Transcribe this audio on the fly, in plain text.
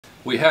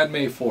We had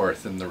May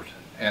 4th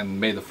and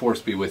may the Force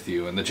be with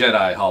you, and the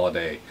Jedi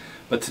holiday.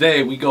 But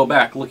today we go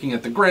back looking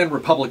at the Grand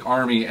Republic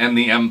Army and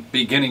the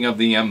beginning of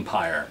the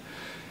Empire,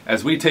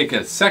 as we take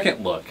a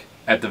second look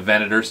at the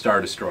Venator Star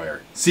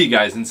Destroyer. See you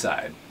guys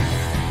inside.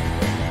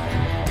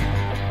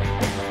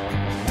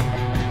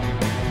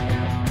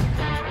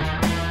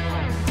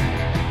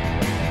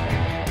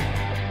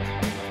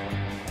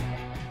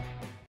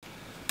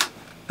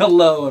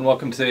 Hello and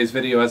welcome to today's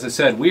video. As I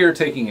said, we are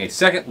taking a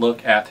second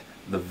look at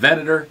the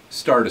Venator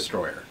Star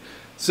Destroyer.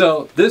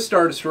 So this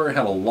Star Destroyer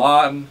had a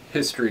long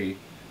history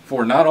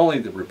for not only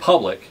the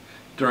Republic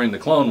during the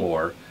Clone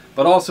War,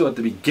 but also at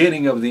the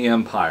beginning of the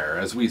Empire,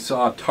 as we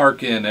saw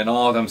Tarkin and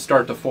all of them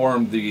start to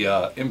form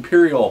the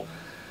Imperial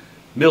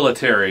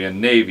military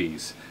and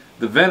navies.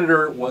 The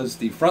Venator was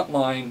the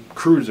frontline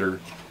cruiser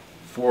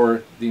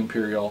for the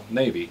Imperial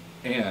Navy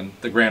and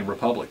the Grand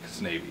Republic's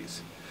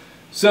navies.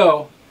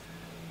 So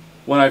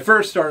when I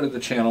first started the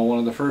channel, one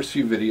of the first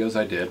few videos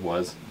I did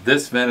was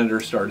this Venator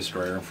Star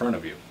Destroyer in front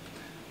of you.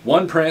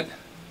 One print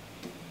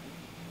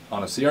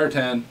on a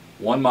CR-10,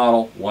 one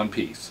model, one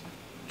piece.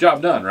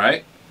 Job done,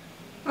 right?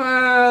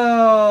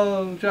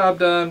 Well, job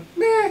done.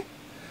 Meh.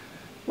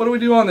 What do we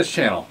do on this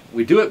channel?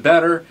 We do it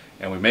better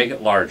and we make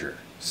it larger.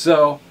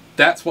 So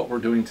that's what we're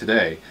doing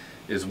today,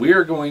 is we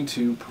are going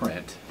to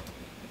print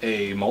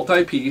a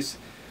multi-piece,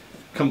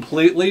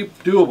 completely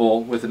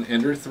doable with an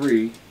Ender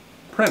 3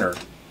 printer,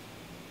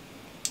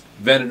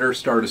 Venator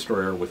Star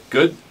Destroyer with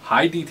good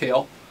high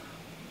detail,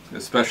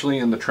 especially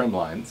in the trim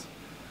lines.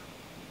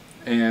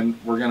 And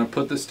we're going to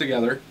put this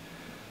together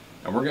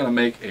and we're going to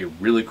make a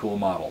really cool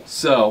model.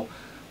 So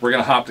we're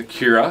going to hop to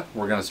Kira.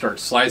 We're going to start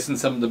slicing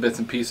some of the bits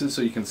and pieces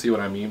so you can see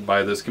what I mean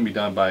by this can be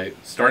done by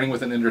starting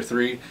with an Ender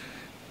 3.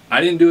 I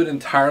didn't do it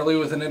entirely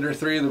with an Ender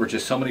 3. There were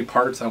just so many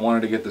parts I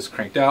wanted to get this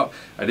cranked out.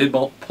 I did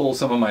pull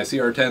some of my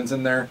CR10s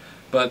in there,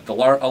 but a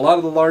lot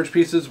of the large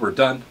pieces were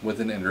done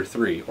with an Ender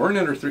 3 or an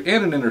Ender 3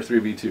 and an Ender 3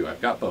 V2.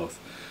 I've got both.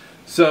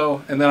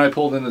 So, and then I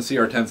pulled in the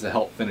CR10s to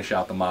help finish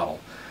out the model.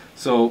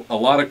 So a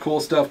lot of cool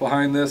stuff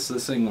behind this.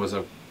 This thing was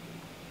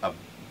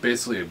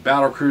basically a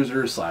battle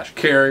cruiser slash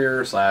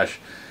carrier slash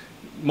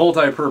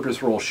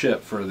multi-purpose role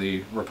ship for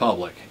the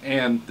Republic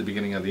and the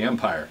beginning of the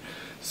Empire.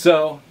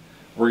 So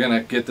we're going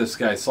to get this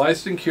guy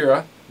sliced in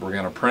Kira. We're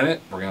going to print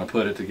it. We're going to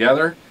put it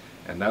together.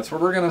 And that's where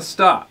we're going to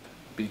stop,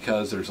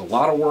 because there's a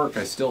lot of work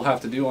I still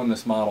have to do on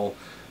this model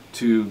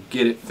to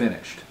get it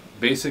finished.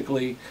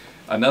 Basically,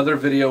 another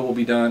video will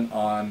be done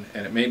on,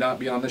 and it may not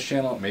be on this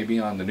channel, it may be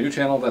on the new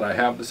channel that I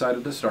have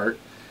decided to start,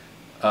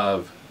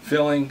 of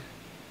filling,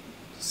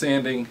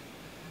 sanding,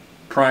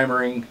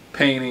 primering,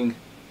 painting,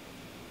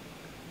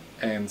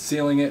 and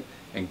sealing it,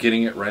 and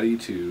getting it ready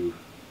to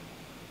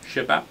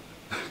ship out.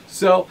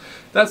 So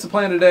that's the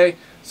plan today.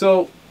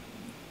 So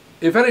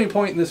if at any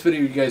point in this video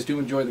you guys do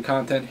enjoy the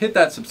content, hit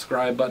that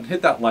subscribe button,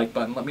 hit that like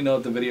button, let me know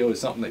if the video is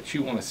something that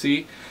you want to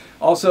see.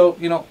 Also,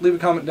 you know, leave a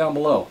comment down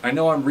below. I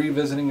know I'm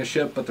revisiting a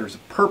ship, but there's a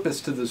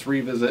purpose to this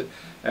revisit,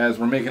 as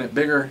we're making it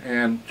bigger,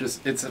 and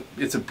just it's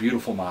a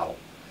beautiful model.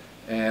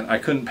 And I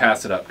couldn't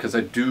pass it up because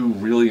I do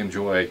really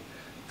enjoy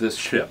this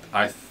ship.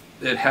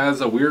 It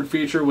has a weird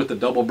feature with the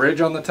double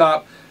bridge on the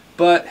top,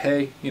 but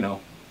hey, you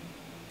know,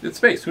 it's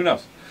space, who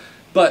knows?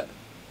 But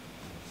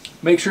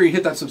make sure you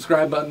hit that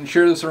subscribe button,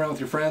 share this around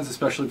with your friends,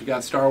 especially if you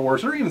got Star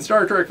Wars or even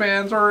Star Trek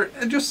fans or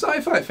just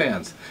sci-fi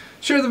fans.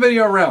 Share the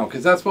video around,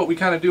 because that's what we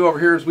kind of do over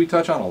here, is we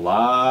touch on a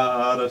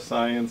lot of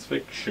science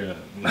fiction.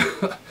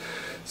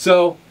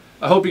 So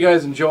I hope you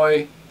guys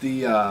enjoy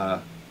the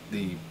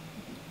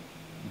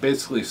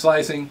basically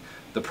slicing,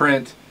 the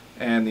print,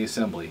 and the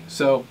assembly.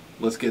 So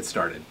let's get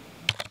started.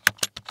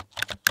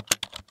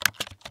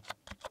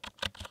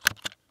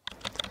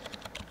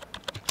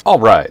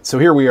 Alright, so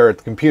here we are at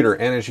the computer,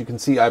 and as you can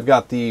see, I've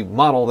got the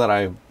model that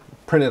I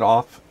printed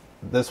off.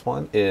 This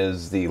one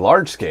is the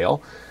large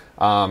scale.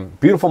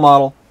 Beautiful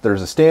model.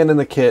 There's a stand in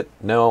the kit.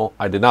 No,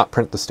 I did not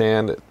print the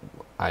stand.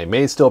 I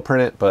may still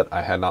print it, but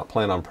I had not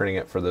planned on printing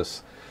it for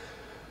this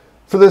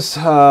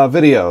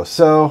video.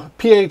 So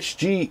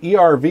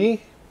phgerv.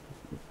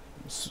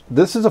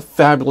 This is a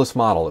fabulous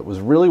model. It was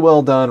really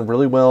well done,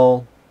 really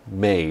well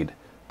made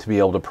to be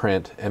able to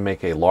print and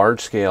make a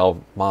large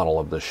scale model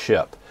of this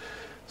ship.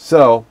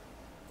 So,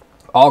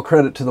 all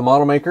credit to the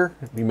model maker.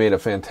 You made a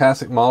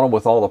fantastic model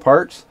with all the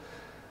parts.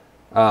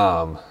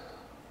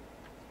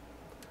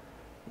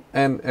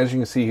 And as you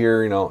can see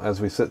here, you know,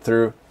 as we sit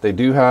through, they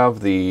do have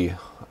the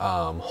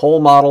whole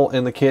model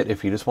in the kit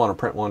if you just want to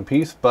print one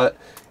piece, but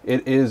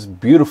it is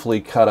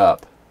beautifully cut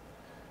up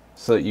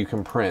so that you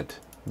can print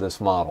this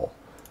model.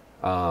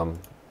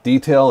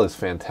 Detail is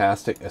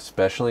fantastic,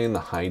 especially in the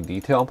high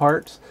detail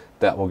parts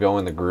that will go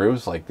in the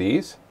grooves like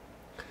these.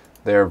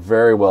 They're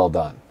very well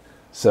done.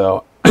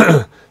 So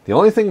the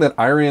only thing that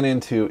I ran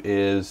into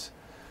is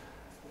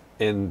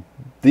in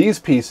these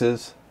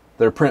pieces,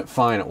 they're print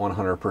fine at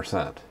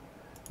 100%.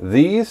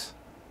 These,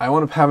 I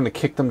wound up having to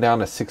kick them down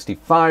to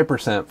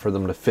 65% for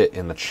them to fit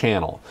in the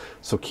channel.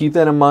 So keep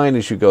that in mind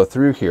as you go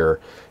through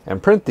here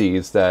and print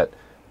these, that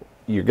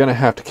you're going to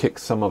have to kick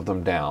some of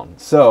them down.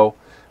 So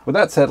with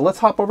that said, let's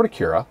hop over to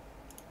Cura.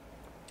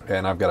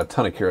 And I've got a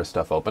ton of Cura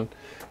stuff open.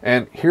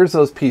 And here's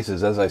those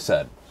pieces, as I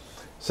said.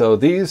 So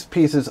these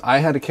pieces, I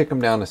had to kick them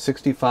down to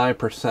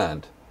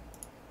 65%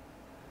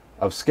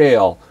 of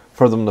scale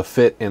for them to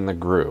fit in the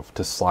groove,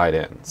 to slide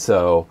in.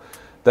 So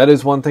that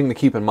is one thing to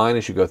keep in mind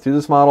as you go through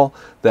this model,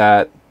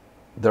 that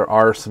there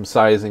are some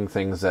sizing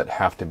things that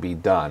have to be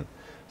done.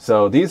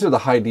 So these are the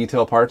high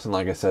detail parts, and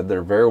like I said,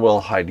 they're very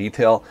well high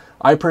detail.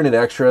 I printed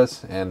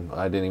extras, and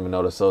I didn't even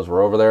notice those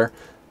were over there.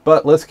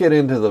 But let's get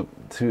into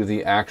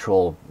the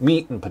actual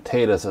meat and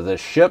potatoes of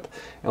this ship,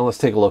 and let's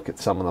take a look at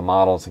some of the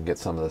models and get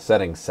some of the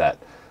settings set.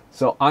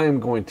 So I am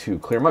going to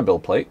clear my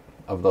build plate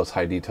of those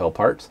high detail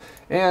parts,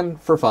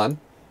 and for fun,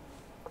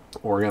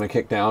 we're going to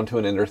kick down to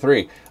an Ender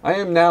 3. I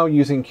am now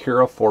using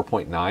Cura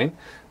 4.9.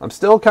 I'm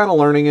still kind of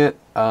learning it.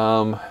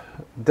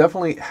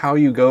 Definitely how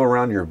you go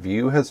around your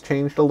view has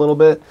changed a little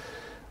bit.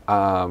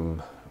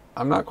 I'm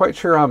not quite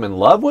sure I'm in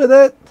love with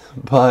it,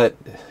 but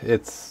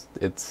it's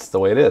the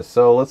way it is.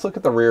 So let's look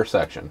at the rear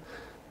section.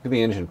 Look at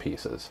the engine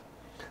pieces.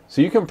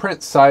 So you can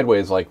print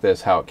sideways like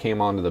this, how it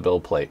came onto the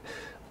build plate.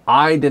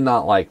 I did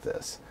not like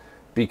this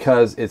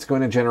because it's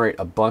going to generate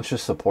a bunch of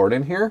support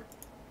in here.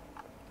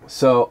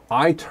 So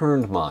I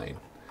turned mine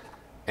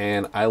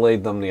and I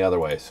laid them the other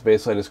way. So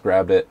basically I just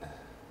grabbed it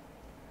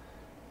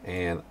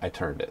and I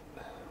turned it.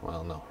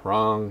 Well, no,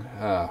 wrong.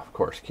 Of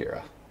course,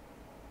 Cura.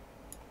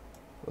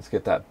 Let's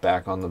get that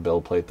back on the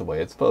build plate the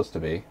way it's supposed to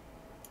be.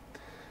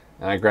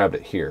 And I grabbed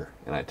it here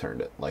and I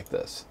turned it like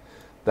this.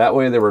 That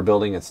way they were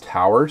building its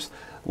towers,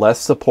 less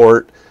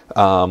support,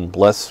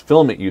 less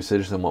filament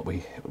usage than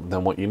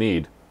what you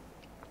need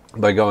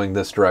by going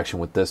this direction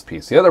with this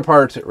piece. The other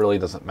parts, it really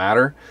doesn't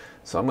matter.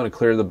 So I'm going to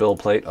clear the build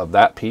plate of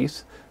that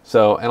piece.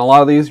 So, and a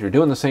lot of these, you're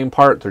doing the same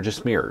part, they're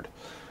just mirrored.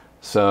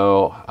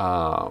 So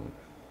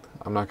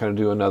I'm not going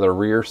to do another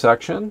rear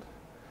section.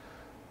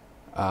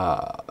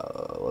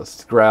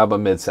 Let's grab a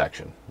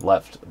midsection,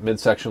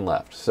 midsection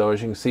left. So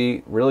as you can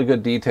see, really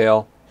good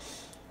detail,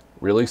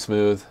 really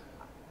smooth.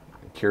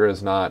 Cura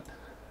is not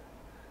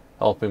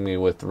helping me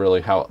with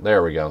really how,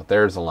 there we go.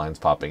 There's the lines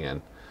popping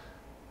in.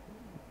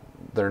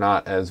 They're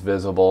not as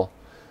visible.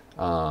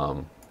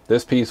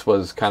 This piece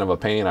was kind of a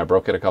pain. I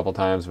broke it a couple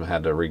times and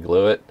had to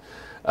re-glue it.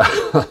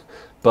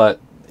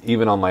 But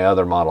even on my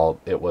other model,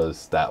 it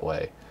was that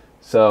way.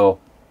 So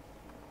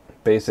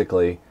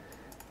basically,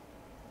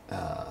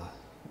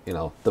 you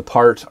know, the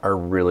parts are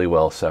really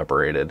well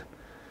separated.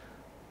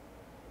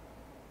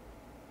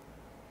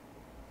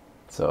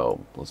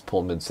 So let's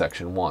pull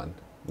midsection 1.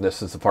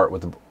 This is the part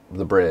with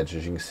the bridge.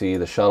 As you can see,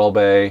 the shuttle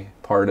bay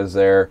part is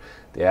there,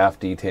 the aft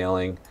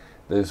detailing.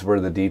 This is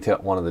where the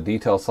one of the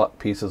detail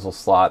pieces will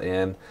slot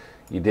in.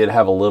 You did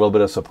have a little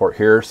bit of support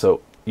here,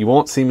 so you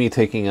won't see me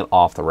taking it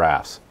off the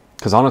rafts.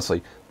 Because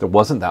honestly, there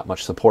wasn't that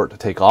much support to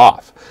take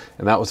off.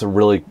 And that was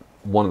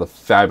one of the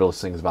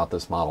fabulous things about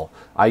this model.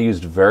 I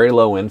used very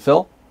low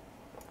infill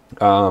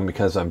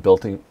because I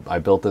built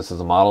this as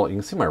a model. You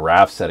can see my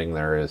raft setting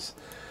there is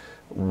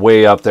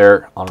way up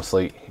there.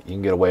 Honestly, you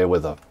can get away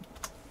with a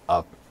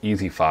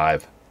easy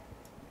 5.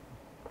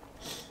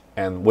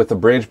 And with the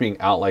bridge being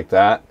out like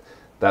that,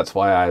 that's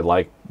why I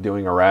like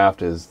doing a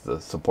raft, is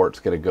the supports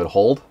get a good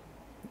hold.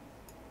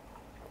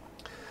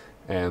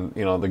 And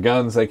you know, the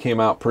guns, they came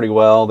out pretty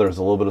well. There's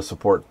a little bit of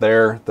support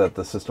there that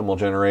the system will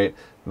generate.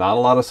 Not a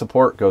lot of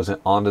support goes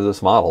onto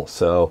this model,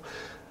 so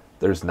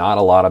there's not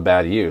a lot of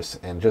bad use.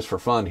 And just for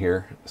fun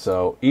here,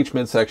 so each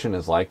midsection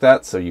is like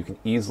that, so you can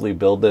easily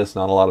build this,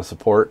 not a lot of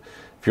support.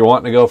 If you're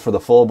wanting to go for the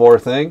full bore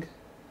thing,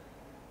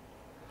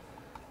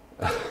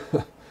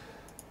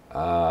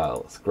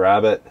 let's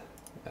grab it,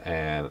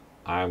 and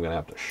I'm gonna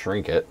have to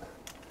shrink it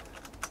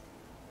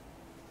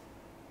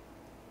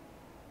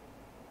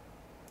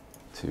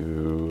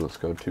to, let's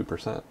go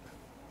 2%,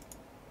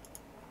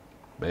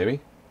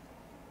 maybe.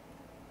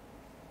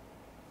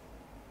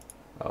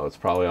 Oh, it's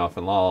probably off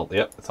in La.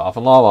 Yep, it's off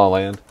in La La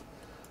Land.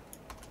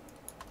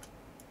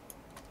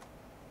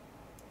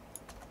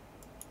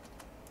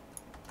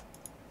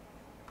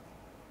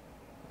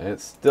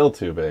 It's still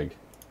too big.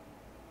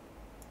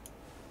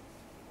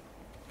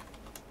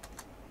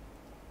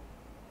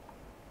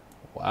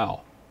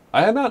 Wow.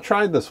 I had not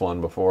tried this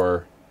one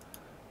before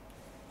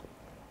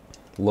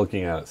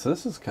looking at it. So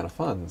this is kind of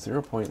fun.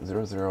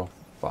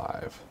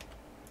 0.005.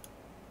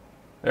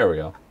 There we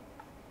go.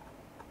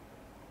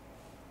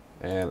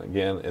 And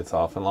again, it's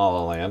off in La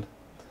La Land.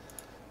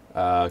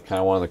 Kind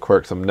of one of the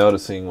quirks I'm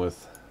noticing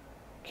with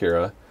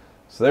Cura.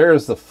 So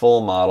there's the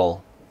full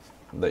model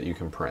that you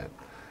can print.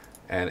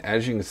 And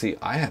as you can see,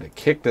 I had to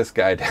kick this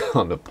guy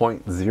down to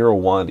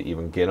 0.01 to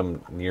even get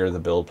him near the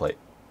build plate.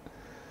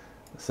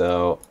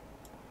 So,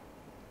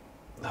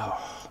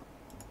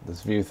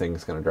 this view thing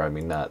is going to drive me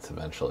nuts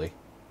eventually.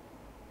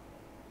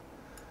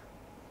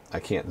 I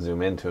can't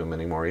zoom into him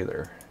anymore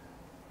either.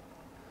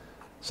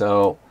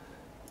 So,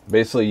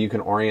 basically you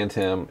can orient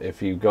him.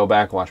 If you go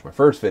back and watch my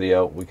first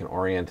video, we can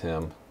orient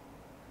him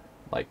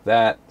like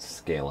that,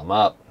 scale him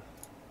up.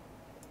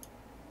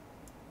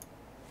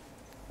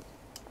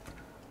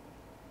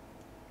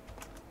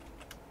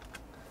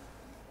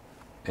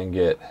 and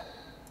get,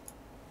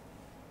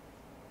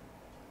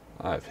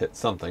 I've hit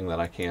something that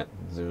I can't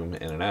zoom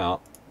in and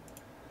out.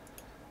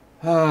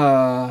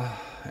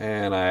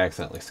 And I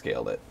accidentally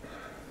scaled it.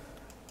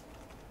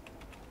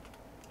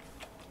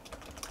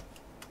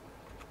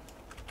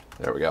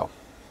 There we go.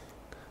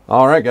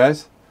 All right,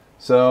 guys.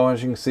 So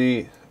as you can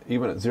see,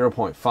 even at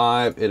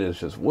 0.5, it is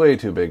just way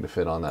too big to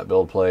fit on that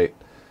build plate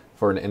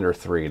for an Ender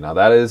 3. Now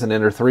that is an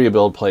Ender 3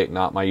 build plate,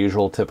 not my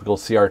usual typical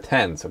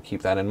CR10, so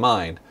keep that in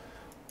mind.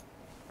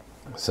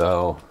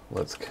 So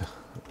let's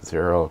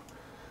 0,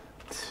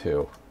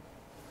 2.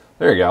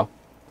 There you go.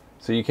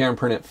 So you can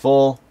print it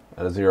full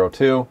at a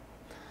 0.2,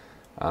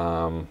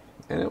 and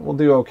it will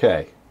do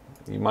okay.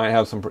 You might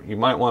have some. You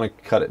might want to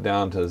cut it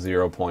down to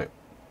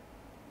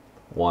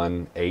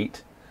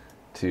 0.18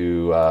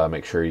 to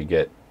make sure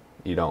you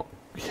don't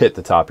hit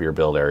the top of your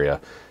build area,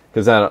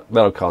 because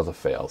that'll cause a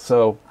fail.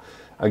 So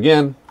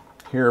again,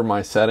 here are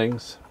my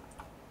settings.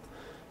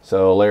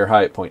 So layer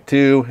height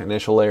 0.2,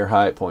 initial layer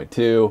height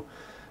 0.2.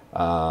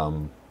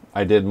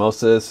 I did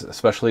most of this,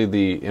 especially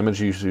the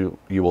image you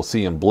will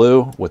see in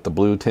blue with the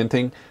blue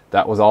tinting.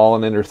 That was all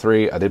in Ender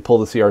 3. I did pull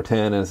the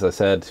CR10, as I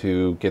said,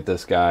 to get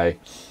this guy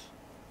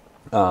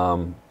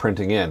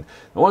printing in. And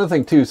one other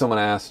thing too, someone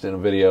asked in a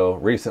video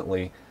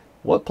recently,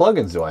 what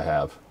plugins do I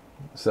have?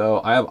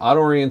 So I have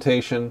auto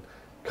orientation,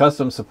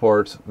 custom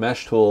supports,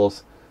 mesh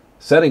tools,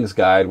 settings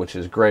guide, which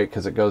is great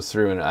because it goes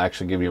through and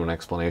actually give you an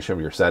explanation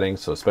of your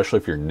settings. So especially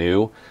if you're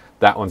new,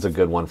 that one's a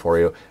good one for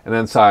you. And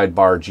then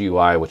sidebar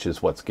GUI, which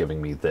is what's giving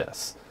me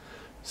this.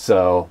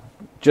 So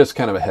just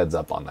kind of a heads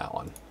up on that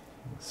one.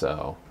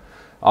 So,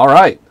 all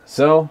right.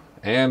 So,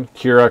 and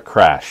Kira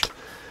crashed.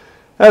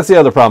 That's the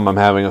other problem I'm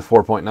having with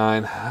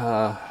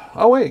 4.9.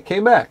 Oh wait, it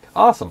came back.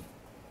 Awesome.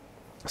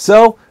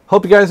 So,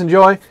 hope you guys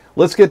enjoy.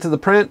 Let's get to the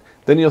print.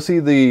 Then you'll see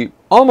the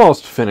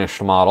almost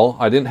finished model.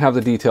 I didn't have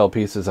the detail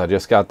pieces. I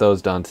just got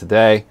those done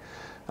today.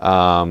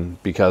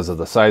 Because of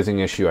the sizing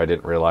issue, I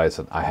didn't realize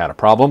that I had a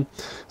problem.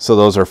 So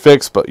those are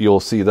fixed, but you'll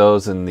see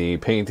those in the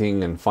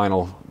painting and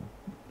final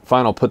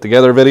put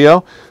together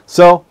video.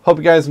 So hope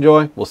you guys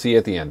enjoy. We'll see you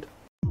at the end.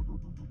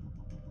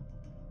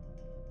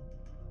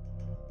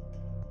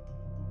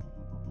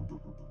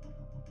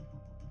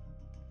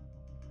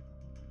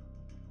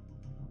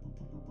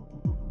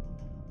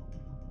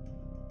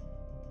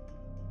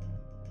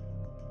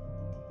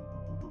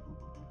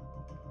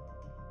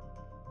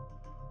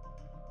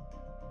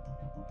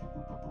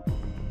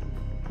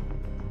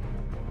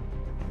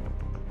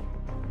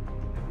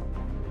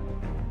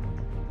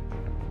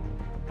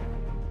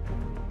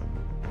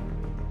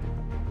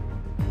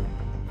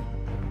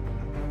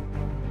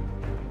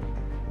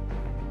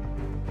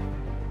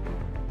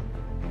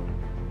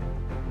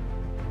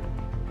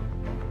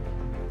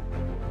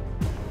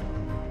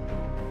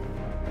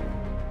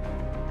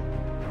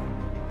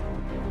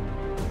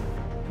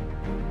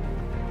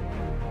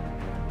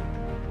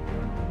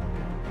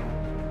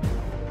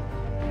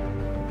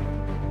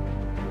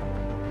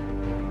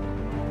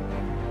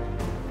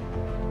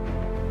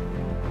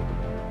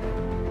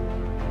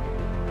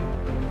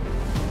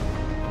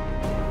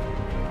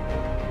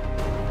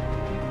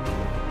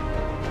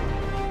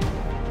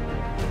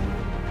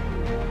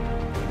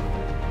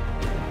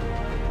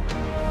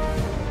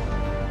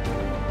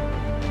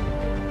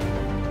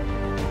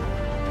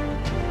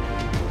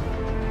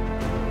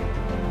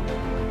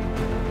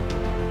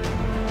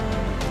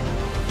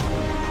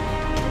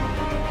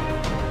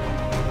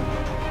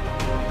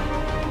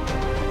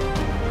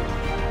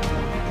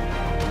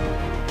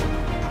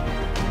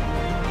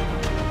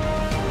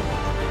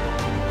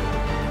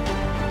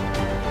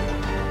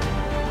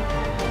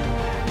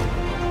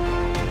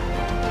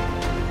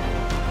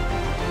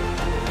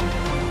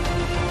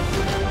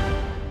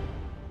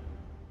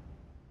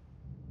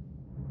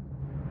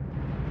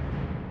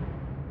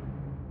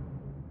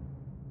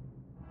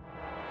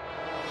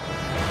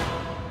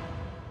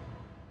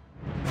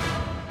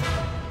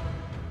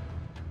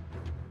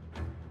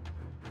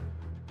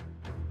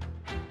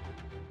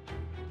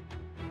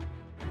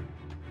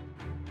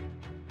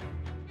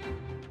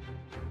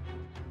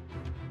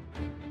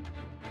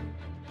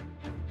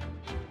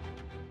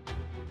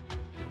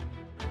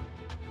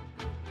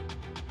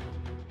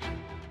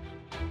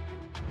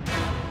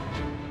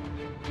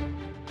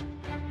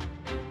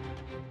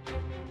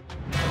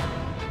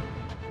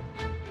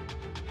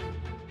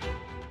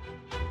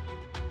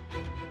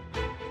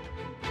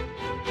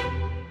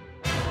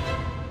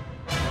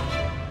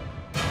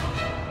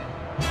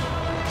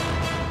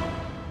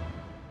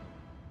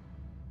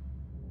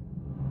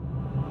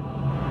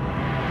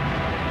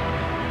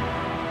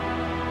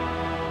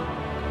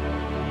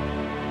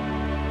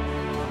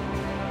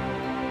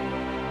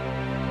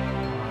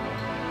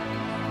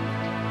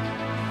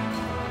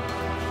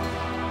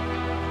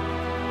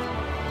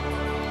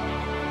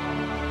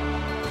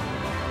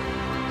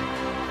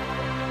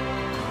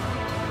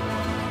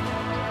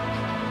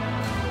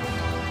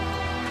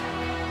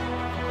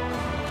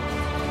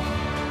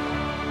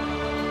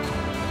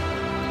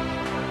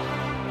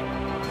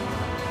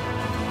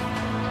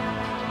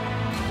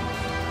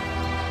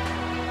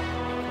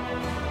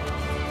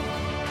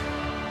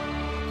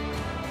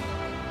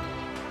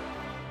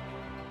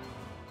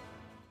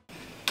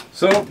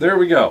 So there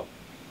we go.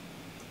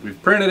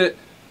 We've printed it.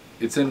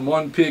 It's in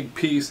one big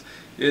piece.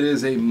 It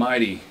is a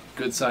mighty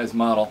good size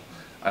model.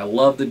 I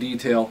love the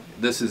detail.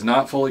 This is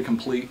not fully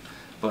complete,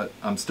 but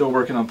I'm still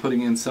working on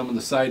putting in some of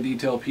the side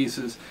detail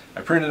pieces.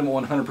 I printed them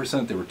at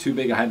 100%. They were too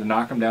big. I had to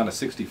knock them down to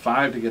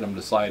 65 to get them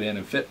to slide in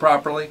and fit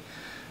properly.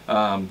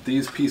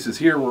 These pieces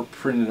here were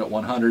printed at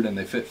 100 and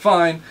they fit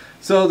fine.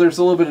 So there's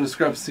a little bit of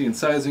discrepancy in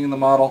sizing in the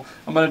model.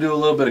 I'm going to do a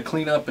little bit of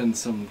cleanup and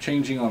some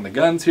changing on the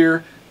guns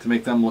here to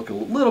make them look a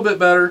little bit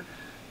better.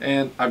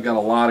 And I've got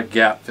a lot of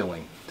gap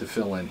filling to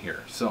fill in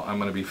here. So I'm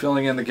going to be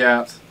filling in the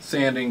gaps,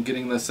 sanding,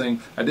 getting this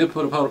thing. I did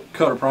put a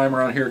coat of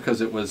primer on here because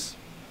it was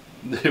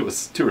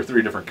 2 or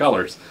 3 different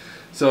colors.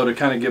 So to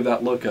kind of give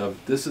that look of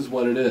this is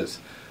what it is.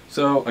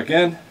 So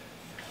again,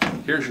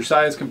 here's your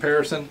size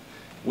comparison.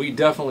 We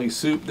definitely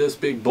souped this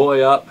big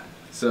boy up.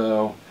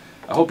 So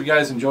I hope you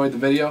guys enjoyed the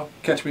video.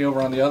 Catch me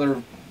over on the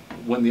other,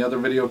 when the other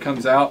video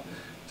comes out,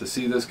 to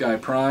see this guy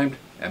primed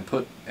and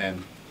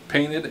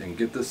painted and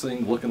get this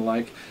thing looking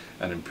like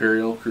an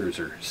Imperial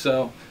cruiser.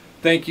 So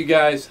thank you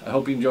guys. I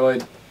hope you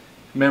enjoyed.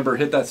 Remember,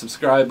 hit that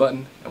subscribe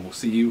button and we'll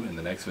see you in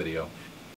the next video.